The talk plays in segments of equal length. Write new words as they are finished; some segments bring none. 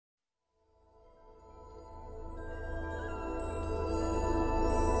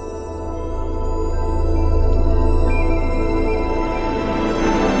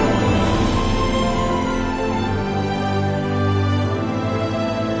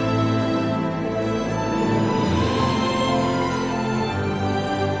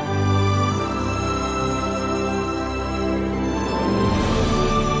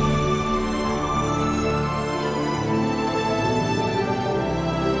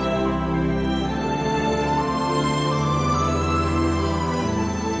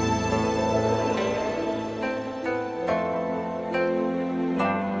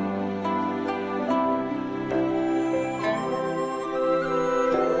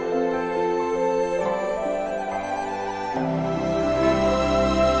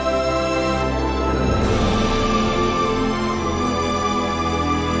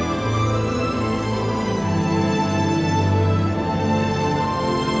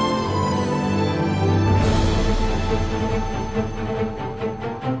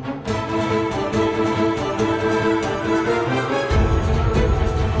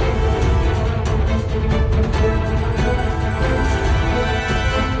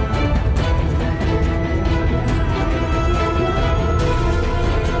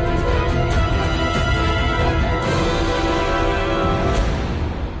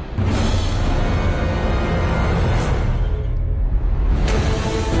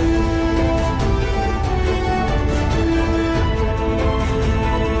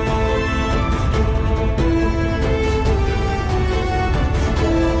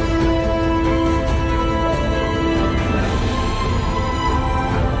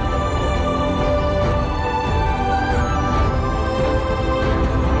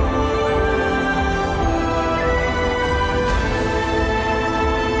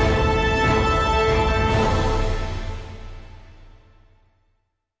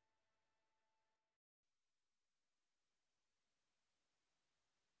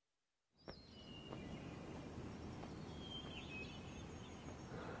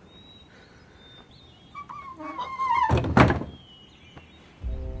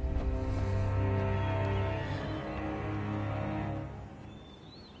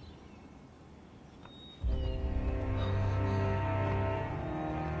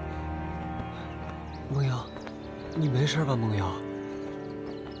你没事吧，梦瑶？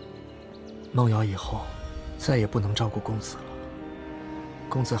梦瑶以后再也不能照顾公子了，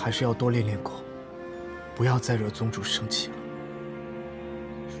公子还是要多练练功，不要再惹宗主生气了。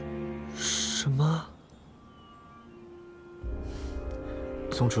什么？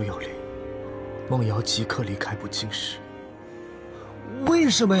宗主有令，梦瑶即刻离开部京师。为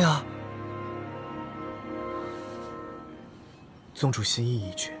什么呀？宗主心意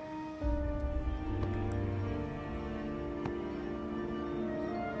已决。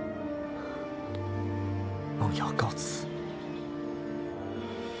梦瑶告辞。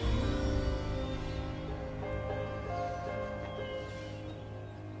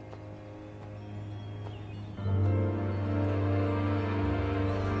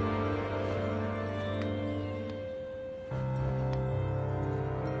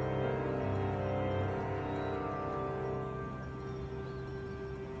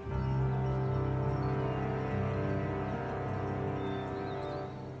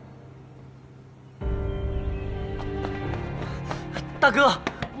大哥，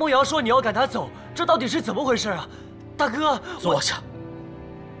梦瑶说你要赶她走，这到底是怎么回事啊？大哥，坐下，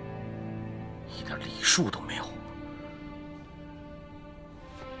一点礼数都没有。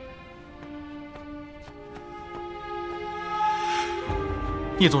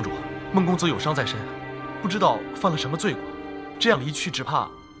聂宗主，孟公子有伤在身，不知道犯了什么罪过，这样离去只怕……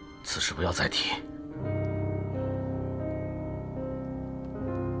此事不要再提。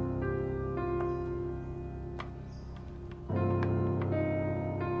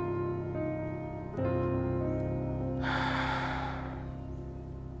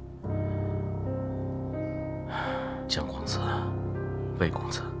江公子、魏公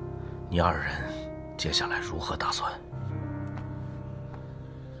子，你二人接下来如何打算？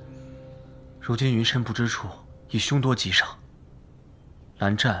如今云深不知处已凶多吉少，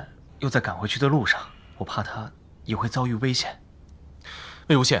蓝湛又在赶回去的路上，我怕他也会遭遇危险。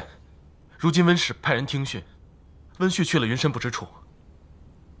魏无羡，如今温氏派人听讯，温旭去了云深不知处，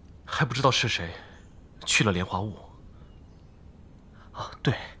还不知道是谁去了莲花坞。啊，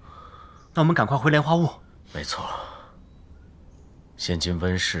对，那我们赶快回莲花坞。没错。现今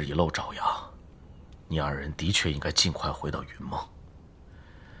温氏已露爪牙，你二人的确应该尽快回到云梦。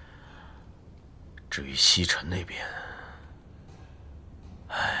至于西尘那边，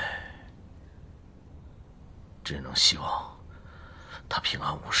只能希望他平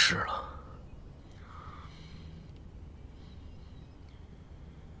安无事了。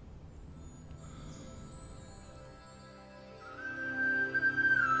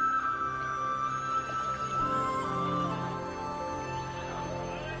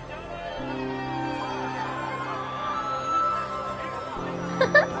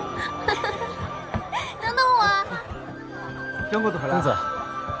等等我！江公子回来了。公子，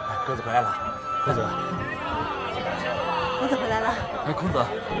公子回来了。公子，公子回来了。哎，公子。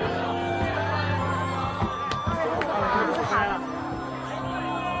公子好。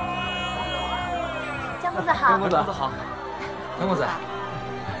江公子好。江公子好。江公子。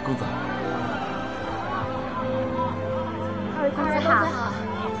公子。二位公子好。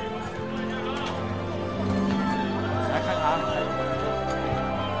来看看啊。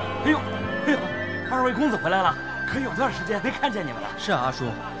哎呦，哎呦，二位公子回来了，可有段时间没看见你们了。是啊，阿叔，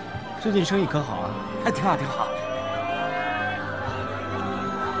最近生意可好啊？还挺好，挺好。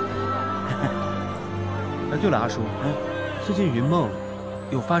哎，对了，阿叔，最近云梦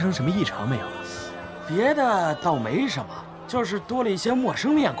有发生什么异常没有？别的倒没什么，就是多了一些陌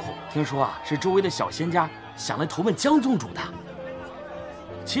生面孔。听说啊，是周围的小仙家想来投奔江宗主的。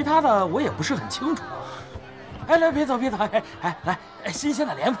其他的我也不是很清楚。哎，来，别走，别走，来，新鲜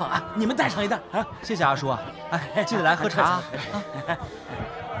的莲蓬啊，你们带上一袋啊！谢谢阿叔啊，哎，记得来喝茶啊。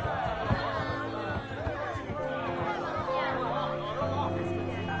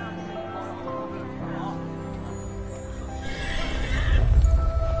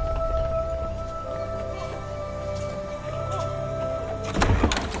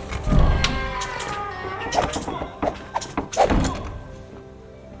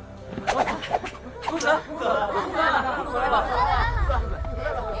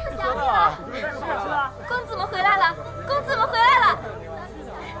公子们回来了，公子们回来了！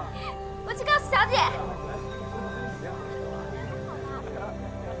我去告诉小姐。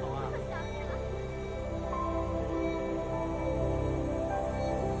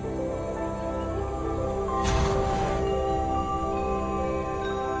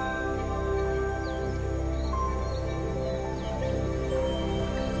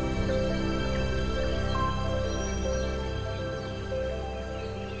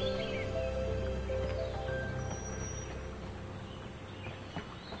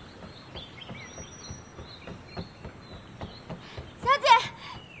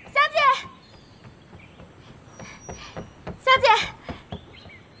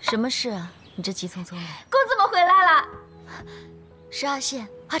什么事啊？你这急匆匆的。公子们回来了。是阿宪、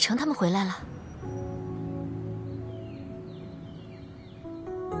阿成他们回来了。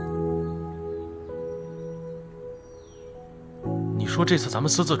你说这次咱们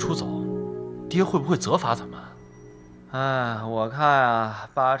私自出走，爹会不会责罚咱们？哎，我看啊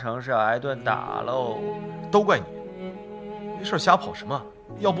，8成是要挨顿打喽。都怪你，没事瞎跑什么？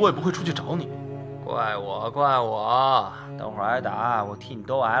要不我也不会出去找你。怪我，怪我！等会儿挨打，我替你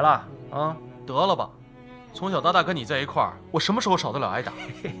都挨了啊！得了吧，从小到大跟你在一块儿，我什么时候少得了挨打？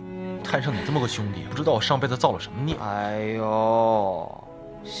摊上你这么个兄弟，不知道我上辈子造了什么孽。哎呦，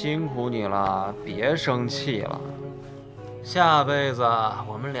辛苦你了，别生气了。下辈子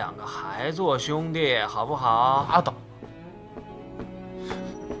我们2个还做兄弟，好不好？拉倒！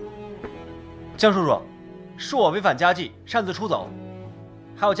江叔叔，是我违反家纪，擅自出走，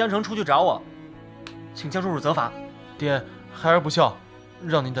还有江城出去找我，请江叔叔责罚。爹，孩儿不孝，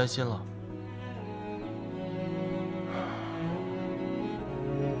让您担心了。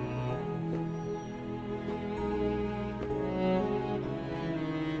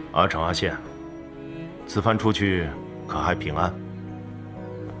阿成、阿宪，此番出去可还平安？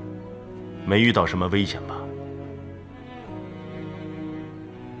没遇到什么危险吧？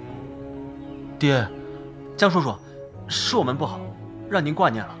爹，江叔叔，是我们不好，让您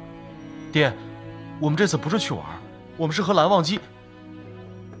挂念了。爹，我们这次不是去玩，我们是和蓝忘机。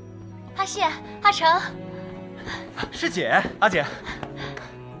阿宪、阿成，师姐，阿姐，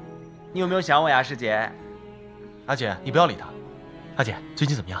你有没有想我呀，师姐？阿姐，你不要理他。阿姐，最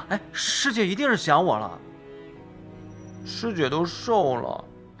近怎么样？哎，师姐一定是想我了。师姐都瘦了，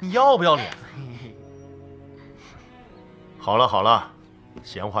你要不要脸？好了好了，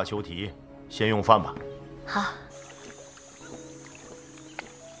闲话休提，先用饭吧。好。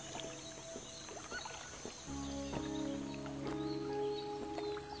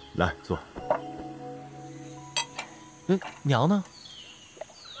来坐。娘呢？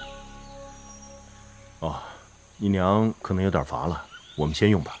哦，你娘可能有点乏了，我们先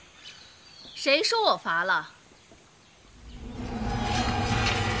用吧。谁说我乏了？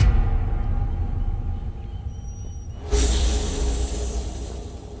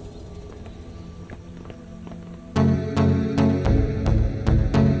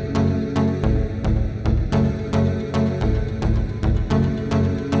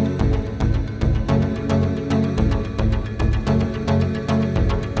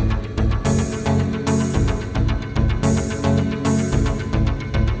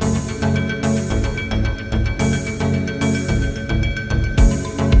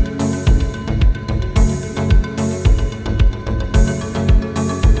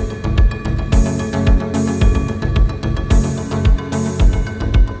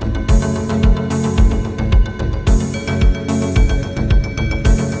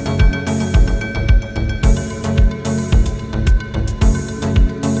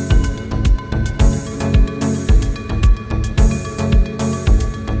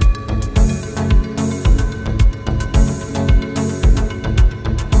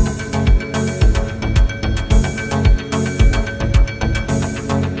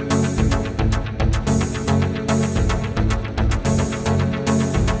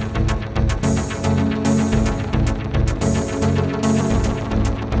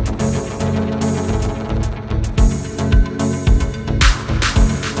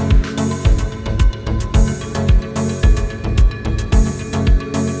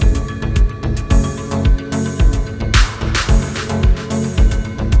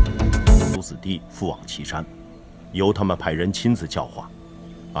赴往岐山，由他们派人亲自教化。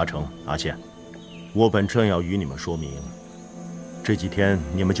阿成、阿宪，我本正要与你们说明，这几天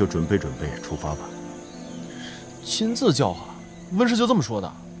你们就准备准备出发吧。亲自教化，温氏就这么说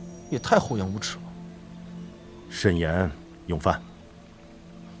的，也太厚颜无耻了。慎言，用饭。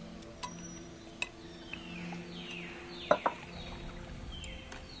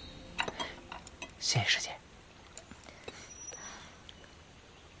谢谢师姐。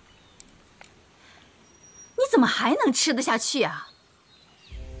你怎么还能吃得下去啊？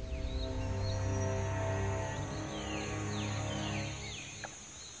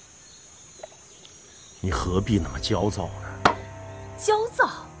你何必那么焦躁呢？焦躁？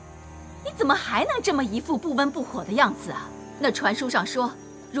你怎么还能这么一副不温不火的样子啊？那传书上说，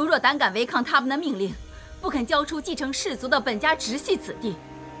如若胆敢违抗他们的命令，不肯交出继承氏族的本家直系子弟，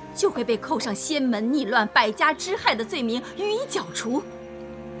就会被扣上仙门逆乱、百家之害的罪名，予以剿除。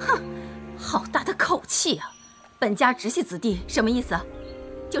哼，好大的口气啊！本家直系子弟什么意思？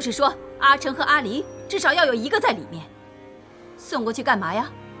就是说阿成和阿离至少要有一个在里面。送过去干嘛呀？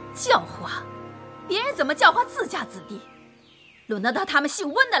教化。别人怎么教化自家子弟？轮得到他们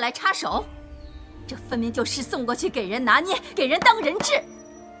姓温的来插手？这分明就是送过去给人拿捏，给人当人质。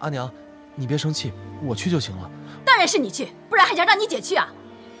阿娘，你别生气，我去就行了。当然是你去，不然还想让你姐去啊？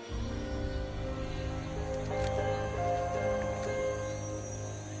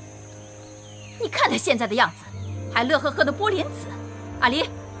你看他现在的样子，还乐呵呵的剥莲子。阿离，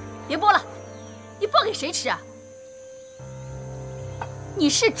别剥了，你剥给谁吃啊？你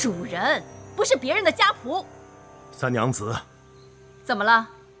是主人，不是别人的家仆。三娘子，怎么了？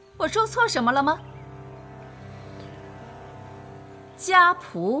我说错什么了吗？家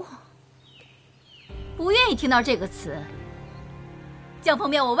仆，不愿意听到这个词。江凤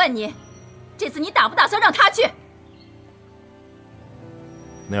面，我问你，这次你打不打算让他去？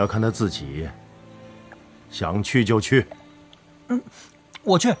那要看他自己，想去就去。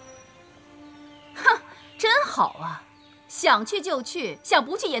我去。哼，真好啊，想去就去，想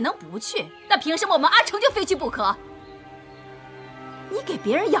不去也能不去。那凭什么我们阿成就非去不可？你给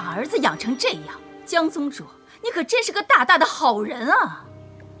别人养儿子养成这样，江宗主，你可真是个大大的好人啊！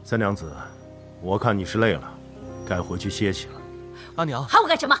三娘子，我看你是累了，该回去歇息了。阿娘，喊我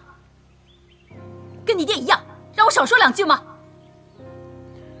干什么？跟你爹一样，让我少说两句吗？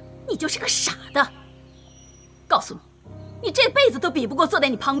你就是个傻的。告诉你，你这辈子都比不过坐在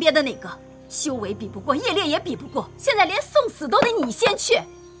你旁边的那个，修为比不过，业力也比不过，现在连送死都得你先去。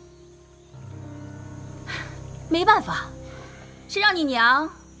没办法，谁让你娘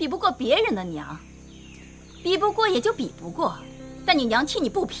比不过别人的娘？比不过也就比不过，但你娘替你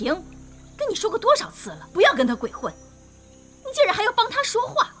不平，跟你说过多少次了，不要跟他鬼混。你竟然还要帮他说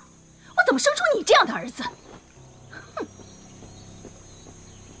话，我怎么生出你这样的儿子？哼！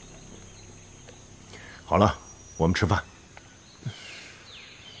好了，我们吃饭。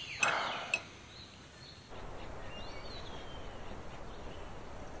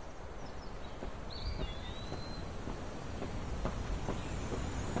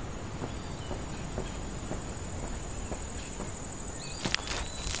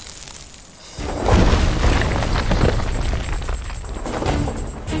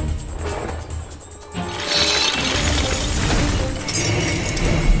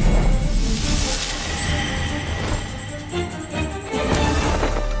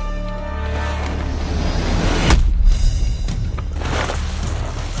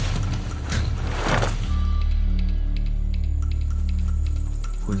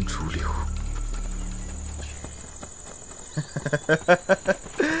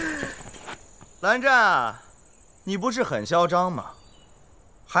蓝湛，你不是很嚣张吗？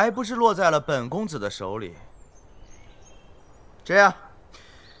还不是落在了本公子的手里。这样，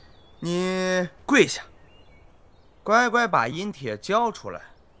你跪下，乖乖把阴帖交出来，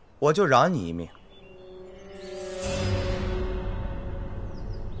我就饶你一命。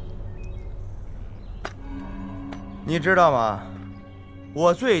你知道吗？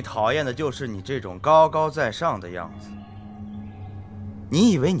我最讨厌的就是你这种高高在上的样子。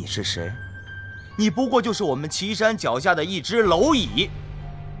你以为你是谁？你不过就是我们岐山脚下的一只蝼蚁。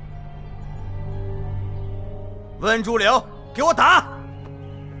温竹流，给我打！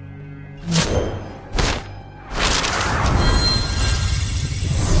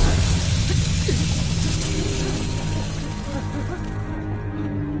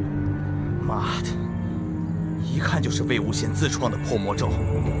妈的，一看就是魏无羡自创的破魔咒，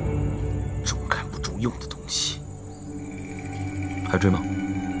中看不中用的东西。还追吗？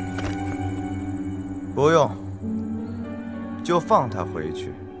不用，就放他回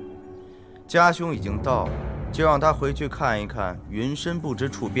去。家兄已经到了，就让他回去看一看云深不知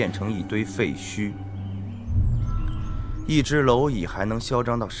处变成一堆废墟。一只蝼蚁还能嚣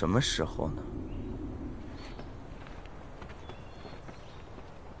张到什么时候呢？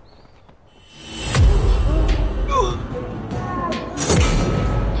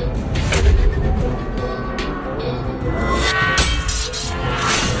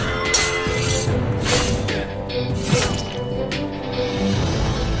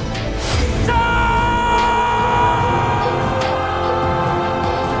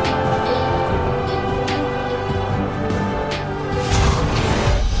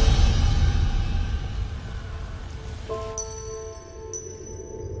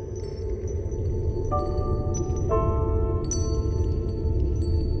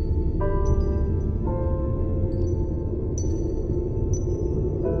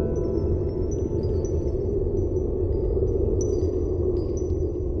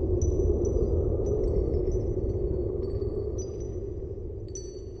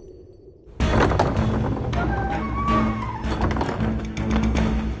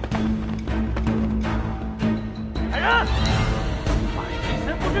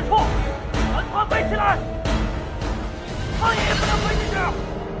王爷不能回进去！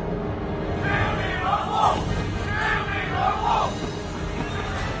势力而复，势力而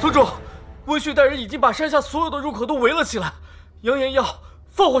复！宗主，温旭带人已经把山下所有的入口都围了起来，扬言要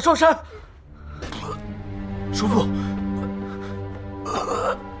放火烧山。叔父，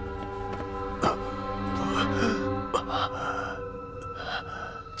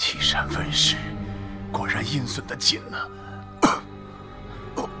岐山温氏果然阴损的紧呢。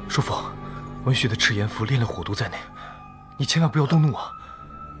叔父，温旭的赤焰符炼了火毒在内，你千万不要动怒啊！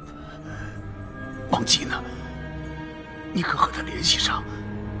忘机呢？你可和他联系上，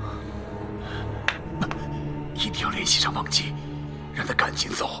一定要联系上忘机，让他赶紧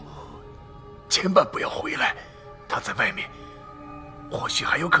走，千万不要回来。他在外面，或许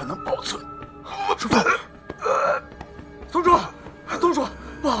还有可能保存。叔父，宗主，宗主，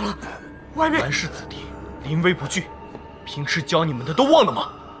不好了，外面蓝氏子弟临危不惧，平时教你们的都忘了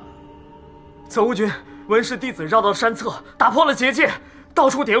吗？曾无君，温氏弟子绕到山侧，打破了结界，到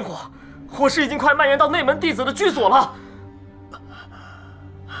处点火，火势已经快蔓延到内门弟子的居所了。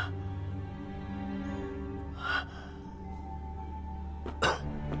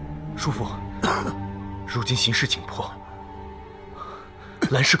叔父，如今形势紧迫，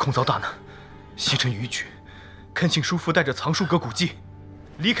蓝氏恐遭大难，西臣逾矩，恳请叔父带着藏书阁古迹，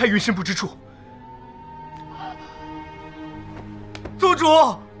离开云深不知处。宗主，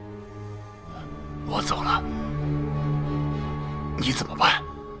我走了，你怎么办？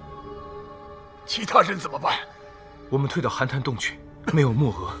其他人怎么办？我们退到寒潭洞去，没有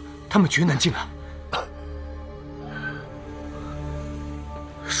墨额，他们绝难进来。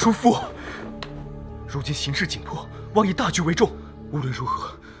叔父，如今形势紧迫，望以大局为重，无论如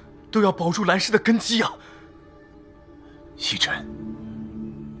何都要保住蓝氏的根基啊！西臣，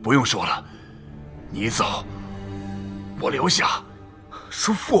不用说了，你走，我留下。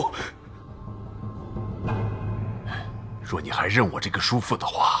叔父，若你还认我这个叔父的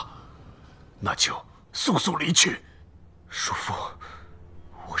话，那就速速离去。叔父，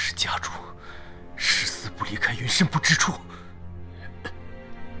我是家主，誓死不离开云深不知处。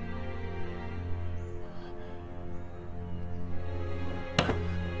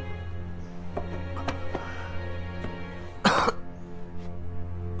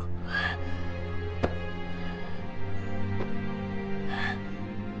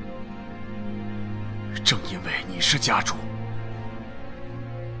正因为你是家主，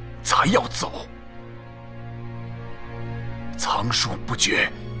才要走。藏书不绝，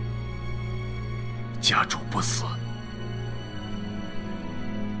家主不死，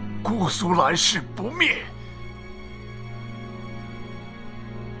姑苏蓝氏不灭。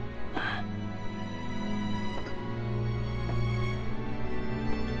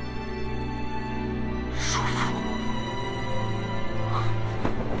叔父，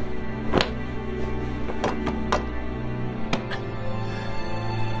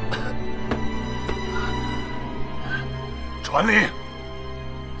传令，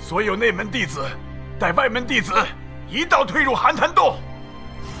所有内门弟子带外门弟子一道退入寒潭洞。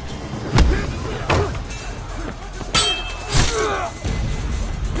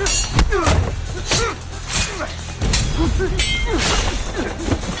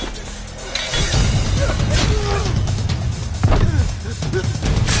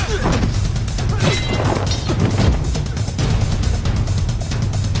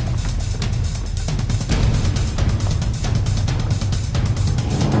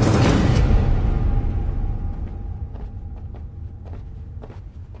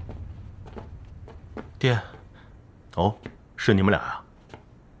爹，哦，是你们俩呀？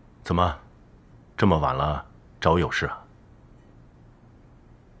怎么，这么晚了找我有事啊？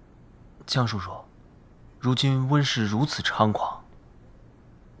江叔叔，如今温氏如此猖狂，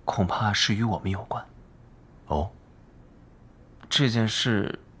恐怕是与我们有关。哦，这件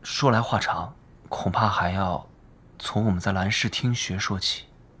事说来话长，恐怕还要从我们在兰氏听学说起。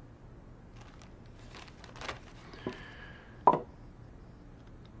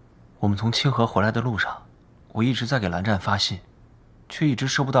我们从清河回来的路上，我一直在给蓝湛发信，却一直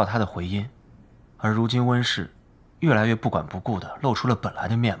收不到他的回音。而如今温氏越来越不管不顾地露出了本来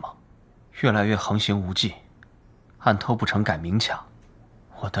的面貌，越来越横行无忌，暗偷不成改明抢。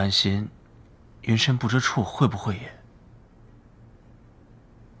我担心云深不知处会不会也……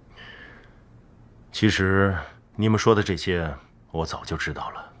其实你们说的这些，我早就知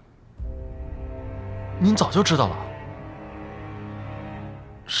道了。您早就知道了？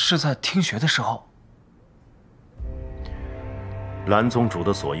是在听学的时候。蓝宗主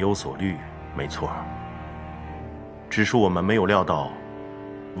的所忧所虑没错，只是我们没有料到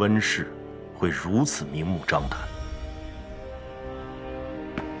温氏会如此明目张胆。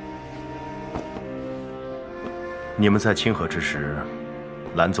你们在清河之时，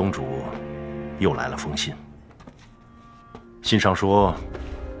蓝宗主又来了封信。信上说，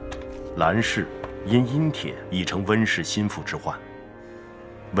蓝氏因阴铁已成温氏心腹之患，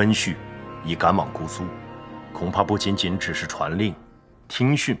温旭已赶往姑苏，恐怕不仅仅只是传令、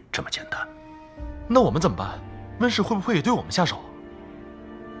听训这么简单。那我们怎么办？温氏会不会也对我们下手？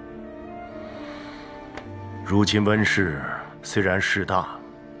如今温氏虽然势大，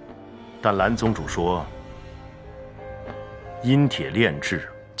但蓝宗主说，阴铁炼制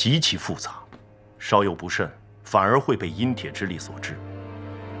极其复杂，稍有不慎，反而会被阴铁之力所致。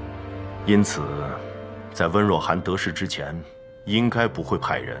因此，在温若寒得势之前，应该不会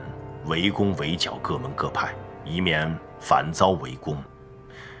派人围攻围剿各门各派，以免反遭围攻。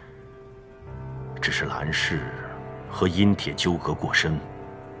只是蓝氏和阴铁纠葛过深，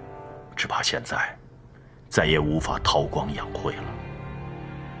只怕现在再也无法韬光养晦了。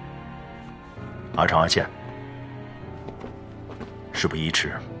阿长、阿宪，事不宜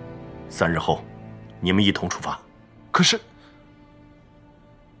迟，3日后，你们一同出发。可是，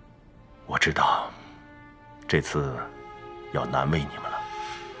我知道，这次要难为你们了。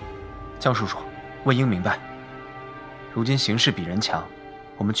江叔叔，魏婴明白。如今形势比人强，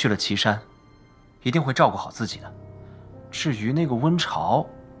我们去了岐山，一定会照顾好自己的。至于那个温巢，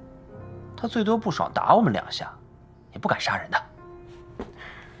他最多不爽打我们2下，也不敢杀人的。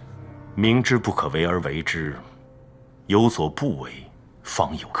明知不可为而为之，有所不为，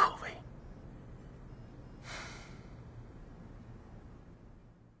方有可为。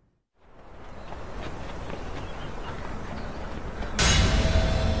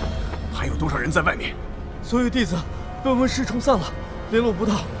还有多少人在外面？所有弟子被温氏冲散了，联络不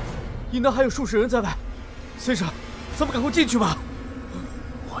到，应当还有数十人在外。先生，咱们赶快进去吧。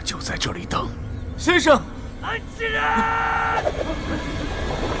我就在这里等。先生，安息人！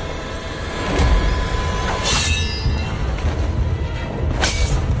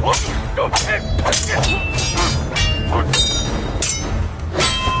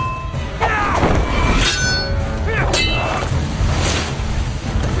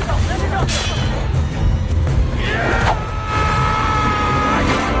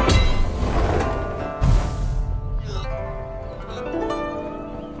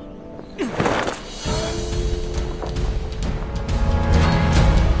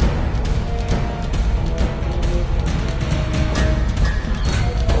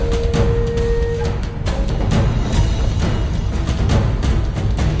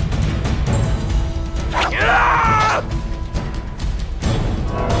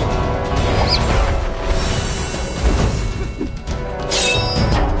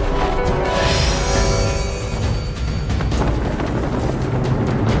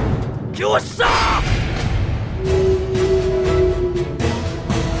给我杀！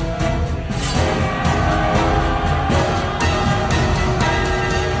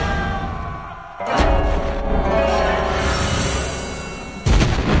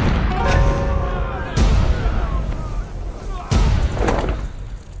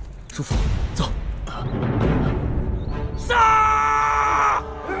叔父，走。杀！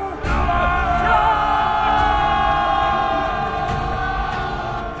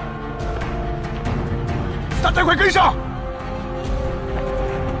大家快跟上！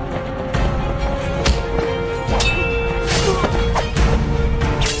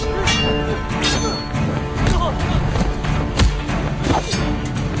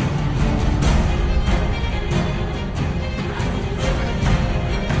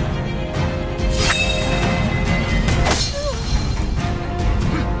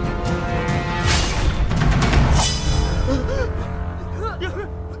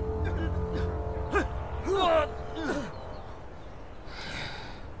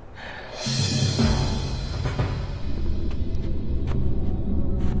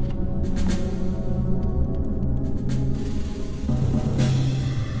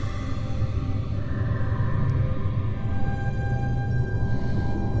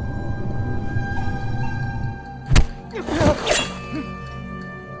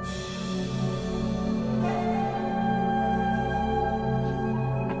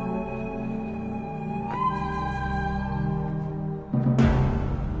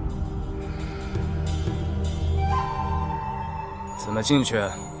怎么进去？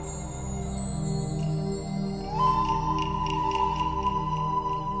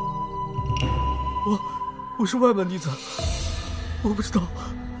我是外门弟子，我不知道。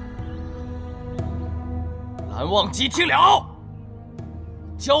蓝忘机，听了，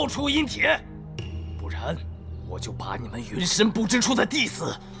交出阴铁，不然我就把你们云深不知处的弟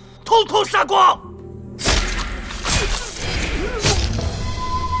子统统杀光！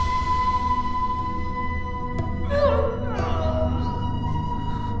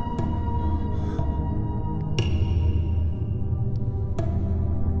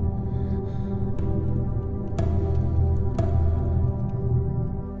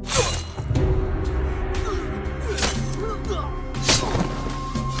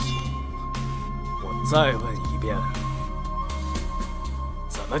再问一遍，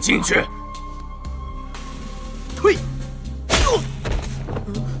怎么进去？退！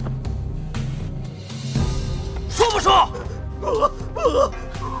说不说？梦额，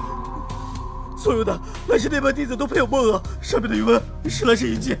所有的蓝氏内门弟子都配有梦额，上面的铭文是蓝氏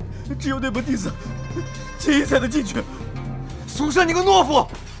一界，只有内门弟子结义才能进去。苏珊，你个懦夫！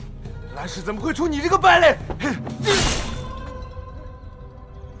蓝氏怎么会出你这个败类？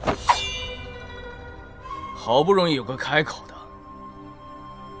好不容易有个开口的，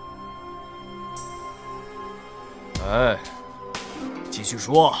哎，继续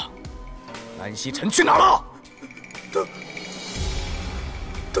说，蓝曦臣去哪了？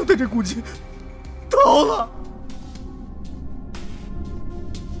他带着古籍逃了。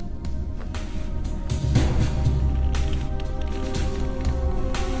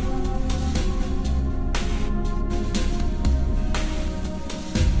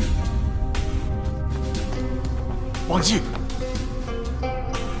忘记，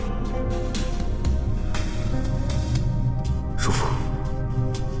叔父，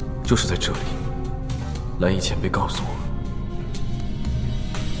就是在这里，蓝衣前辈告诉我，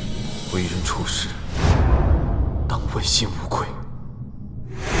为人处事，当问心无愧。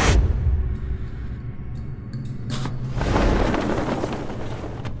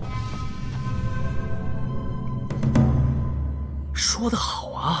说得好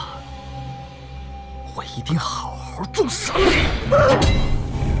啊，我一定好好重赏你。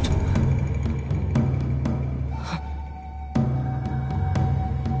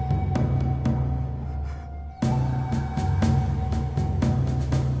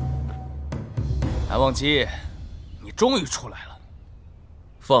蓝忘机，你终于出来了。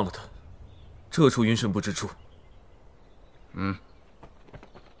放了他，撤出云深不知处。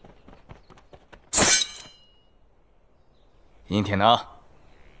阴铁呢？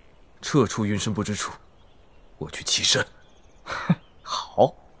撤出云深不知处，我去岐山。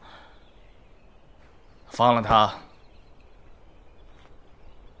好，放了他。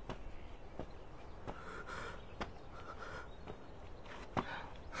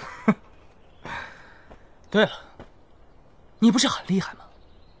对了，你不是很厉害吗？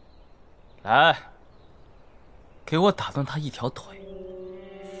来，给我打断他一条腿。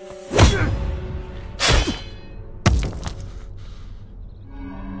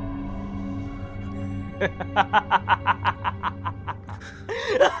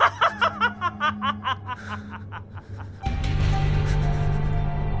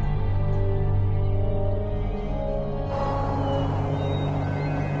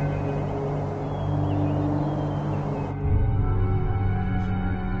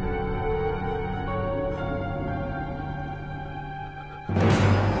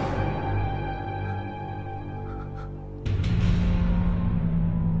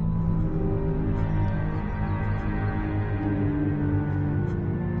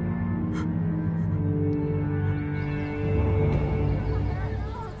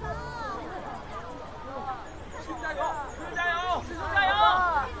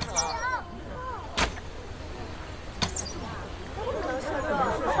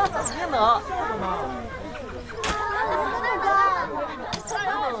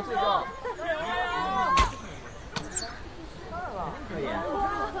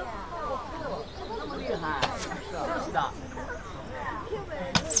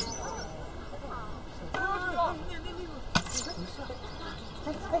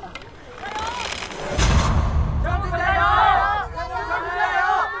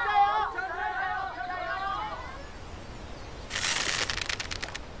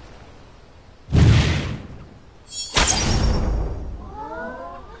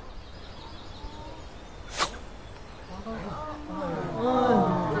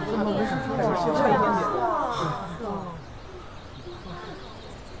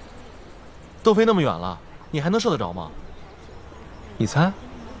都飞那么远了，你还能射得着吗？你猜？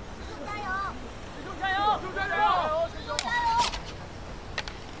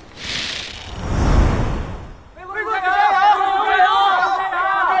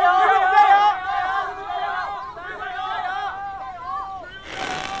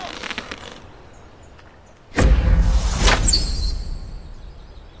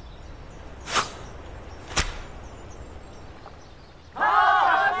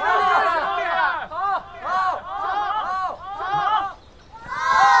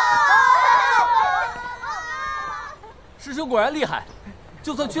果然厉害，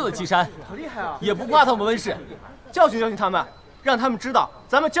就算去了岐山，也不怕他们温氏。教训教训他们，让他们知道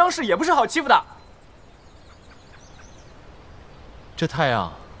咱们江氏也不是好欺负的。这太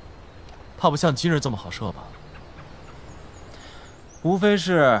阳，怕不像今日这么好射吧？无非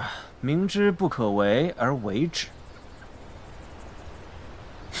是明知不可为而为之。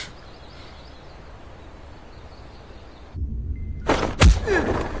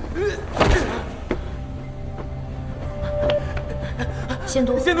仙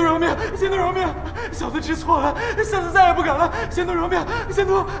都，仙都饶命！仙都饶命！小子知错了，下次再也不敢了。仙都饶命！仙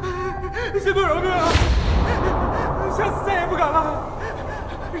都饶命啊！下次再也不敢了。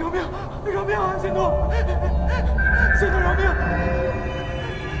饶命！饶命啊！仙都饶命！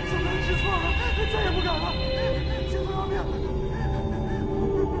小子知错了，再也不敢了。仙都饶命！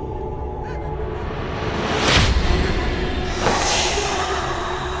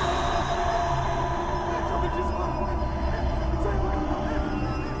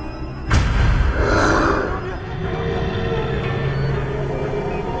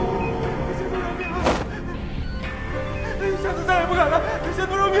仙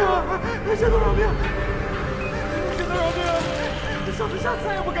都饶命！仙都饶命！仙都饶命！小子下次再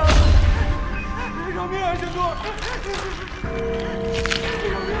也不敢了。饶命啊！仙都！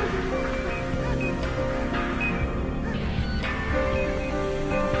饶命！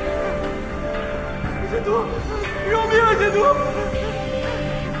仙都！饶命啊！仙都！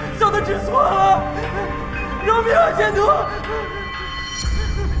小子知错了！饶命啊！仙都！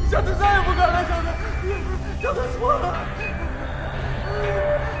下次再也不敢了，小子错了。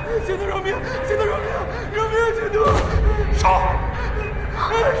仙都饶命！仙都饶命！饶命！仙都！杀！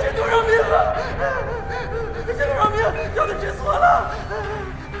仙都饶命了！仙都饶命！小子知错了！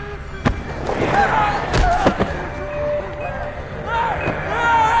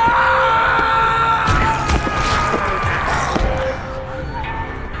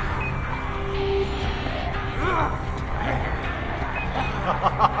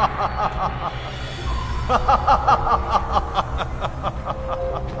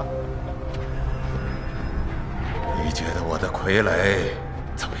你觉得我的傀儡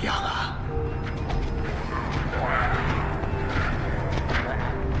怎么样啊？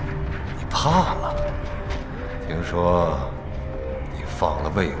你怕了？听说你放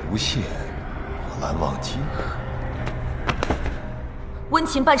了魏无羡和蓝忘机。温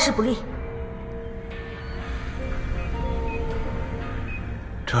情办事不力。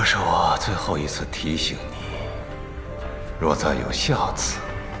这是我最后一次提醒你，若再有下次，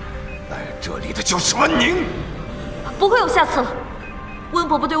来这里的就是温宁。不会有下次了。温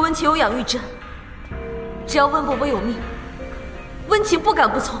伯伯对温情有养育之恩，只要温伯伯有命，温情不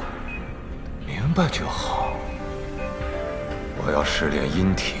敢不从。明白就好。我要试炼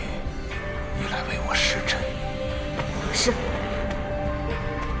阴铁，你来为我施针。是。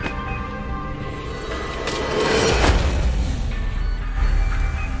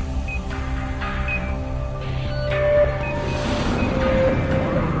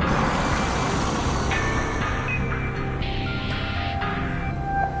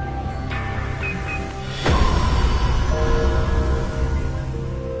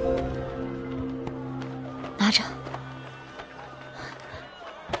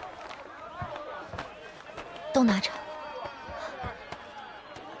都拿着。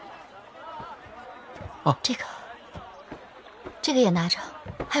哦，这个也拿着，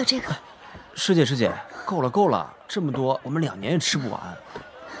还有这个。师姐，够了，这么多我们2年也吃不完。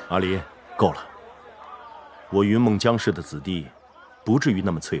阿离，够了。我云梦江氏的子弟，不至于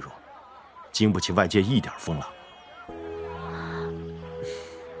那么脆弱，经不起外界一点风浪。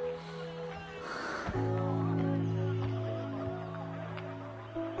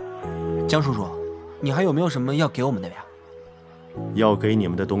江叔叔，你还有没有什么要给我们的呀？要给你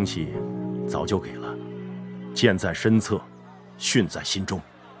们的东西，早就给了。箭在身侧，训在心中。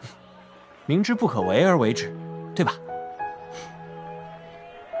明知不可为而为之，对吧？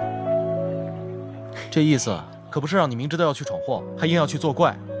这意思可不是让你明知道要去闯祸，还硬要去作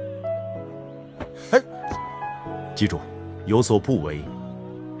怪。哎，记住，有所不为，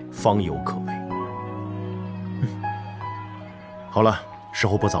方有可为。好了，时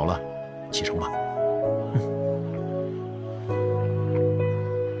候不早了，启程吧。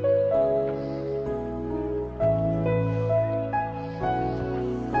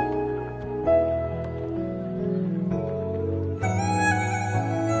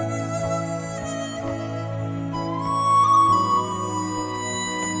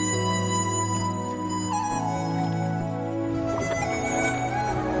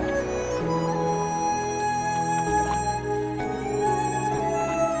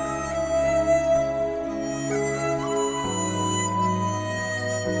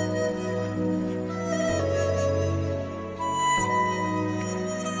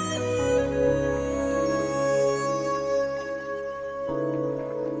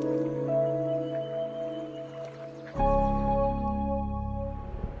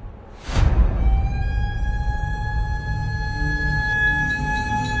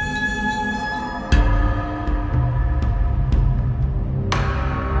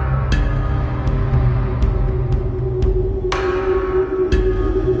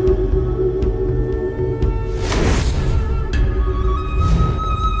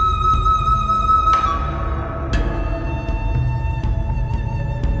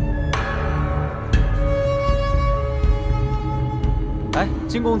来，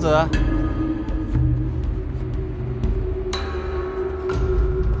金公子。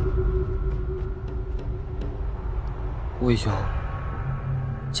魏兄，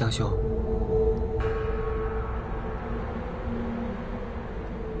江兄，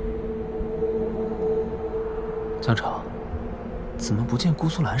江城，怎么不见姑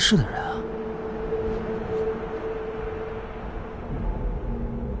苏蓝氏的人啊？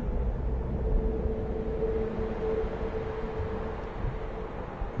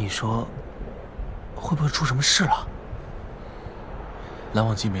你说，会不会出什么事了？蓝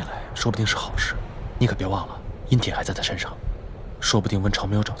忘机没来，说不定是好事。你可别忘了，阴铁还在他身上，说不定温超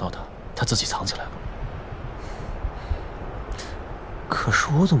没有找到他，他自己藏起来了。可是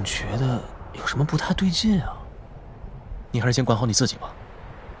我总觉得有什么不太对劲啊。你还是先管好你自己吧。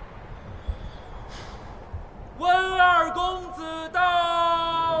温二公子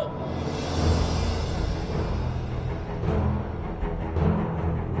到。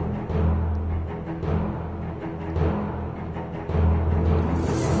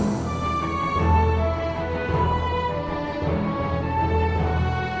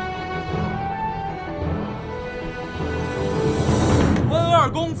温二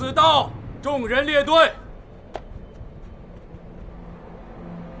公子到，众人列队。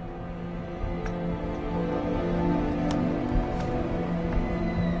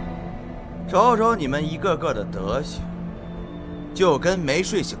瞅瞅你们一个个的德行，就跟没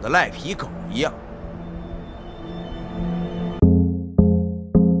睡醒的赖皮狗一样。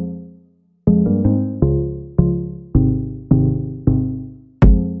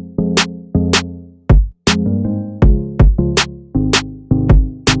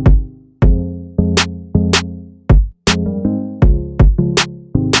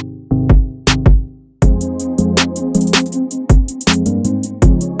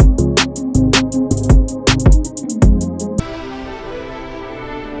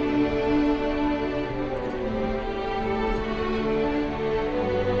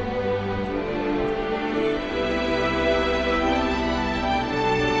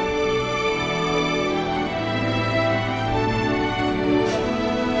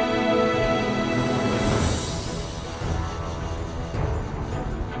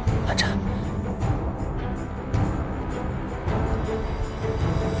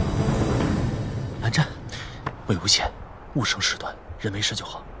魏无羡，勿生事端，人没事就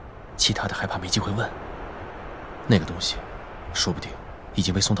好，其他的害怕没机会问。那个东西，说不定已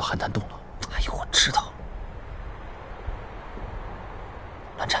经被送到寒潭洞了。哎呦，我知道了。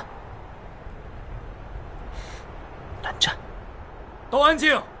蓝湛，蓝湛，都安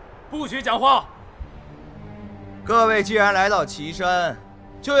静，不许讲话。各位既然来到岐山，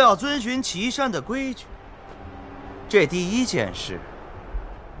就要遵循岐山的规矩。这第一件事，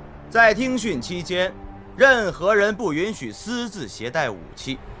在听训期间，任何人不允许私自携带武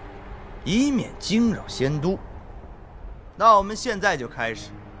器，以免惊扰仙都。那我们现在就开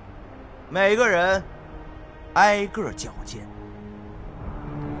始，每个人挨个较剑。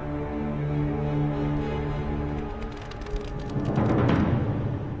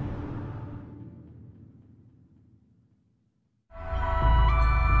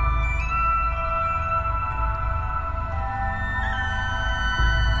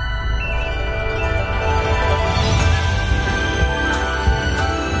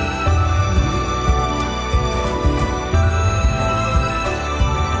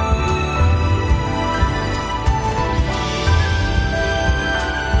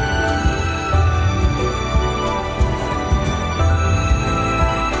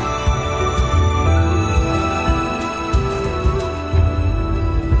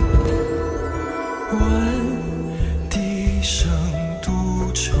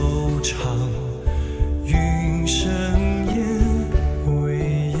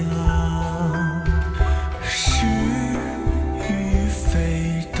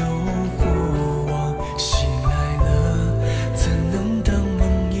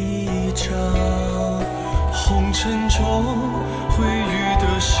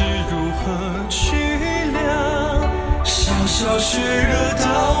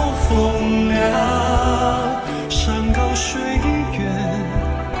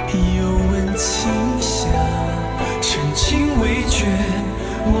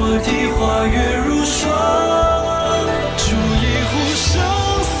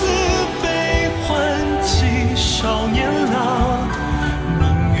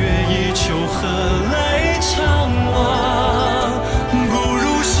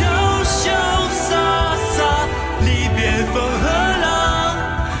风和浪，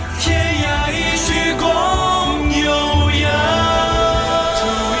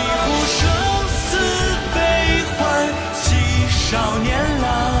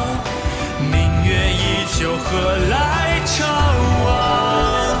又何来成？